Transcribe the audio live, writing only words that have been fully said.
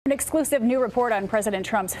An exclusive new report on President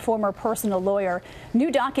Trump's former personal lawyer.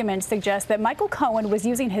 New documents suggest that Michael Cohen was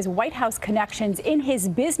using his White House connections in his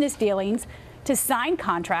business dealings to sign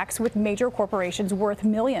contracts with major corporations worth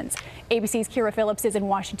millions. ABC's Kira Phillips is in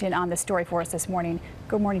Washington on this story for us this morning.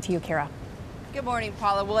 Good morning to you, Kira. Good morning,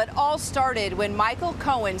 Paula. Well, it all started when Michael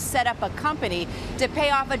Cohen set up a company to pay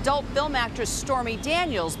off adult film actress Stormy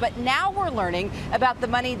Daniels. But now we're learning about the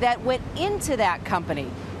money that went into that company,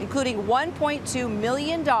 including $1.2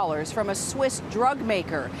 million from a Swiss drug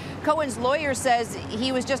maker. Cohen's lawyer says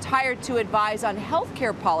he was just hired to advise on health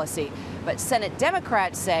care policy. But Senate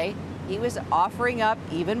Democrats say he was offering up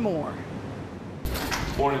even more.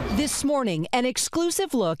 This morning, an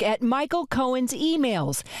exclusive look at Michael Cohen's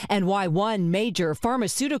emails and why one major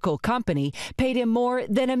pharmaceutical company paid him more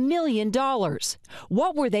than $1 million.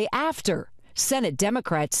 What were they after? Senate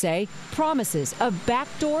Democrats say promises of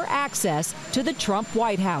backdoor access to the Trump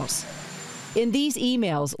White House. In these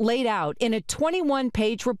emails laid out in a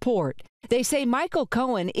 21-page report, they say Michael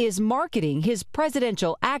Cohen is marketing his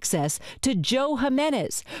presidential access to Joe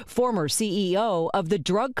Jimenez, former CEO of the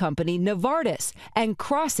drug company Novartis, and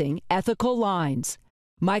crossing ethical lines.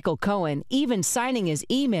 Michael Cohen even signing his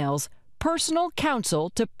emails personal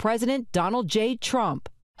counsel to President Donald J. Trump.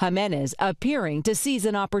 Jimenez appearing to seize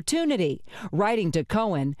an opportunity, writing to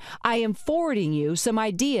Cohen, "I am forwarding you some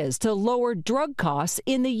ideas to lower drug costs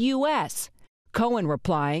in the U.S." Cohen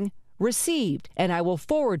replying, "Received, and I will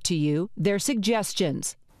forward to you their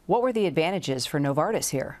suggestions." What were the advantages for Novartis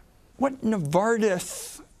here? What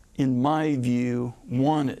Novartis, in my view,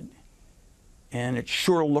 wanted, and it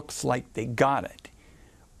sure looks like they got it,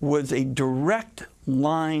 was a direct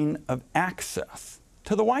line of access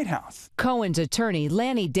to the White House. Cohen's attorney,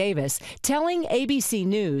 Lanny Davis, telling ABC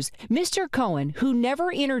News Mr. Cohen, who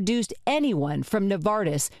never introduced anyone from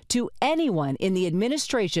Novartis to anyone in the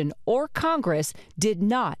administration or Congress, did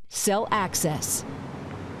not sell access.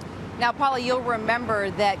 Now, Paula, you'll remember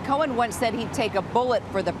that Cohen once said he'd take a bullet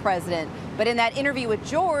for the president. But in that interview with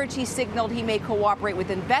George, he signaled he may cooperate with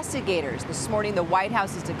investigators. This morning, the White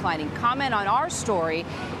House is declining comment on our story,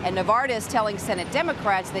 and Novartis telling Senate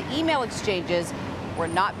Democrats the email exchanges were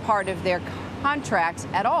not part of their contracts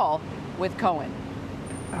at all with Cohen.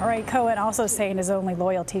 All right, Cohen also saying his only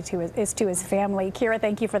loyalty is to his family. Kira,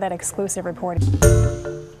 thank you for that exclusive reporting.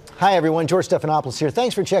 Hi, everyone. George Stephanopoulos here.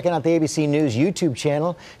 Thanks for checking out the ABC News YouTube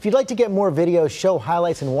channel. If you'd like to get more videos, show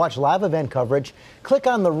highlights, and watch live event coverage, click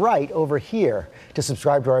on the right over here to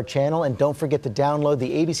subscribe to our channel. And don't forget to download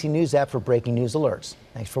the ABC News app for breaking news alerts.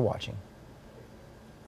 Thanks for watching.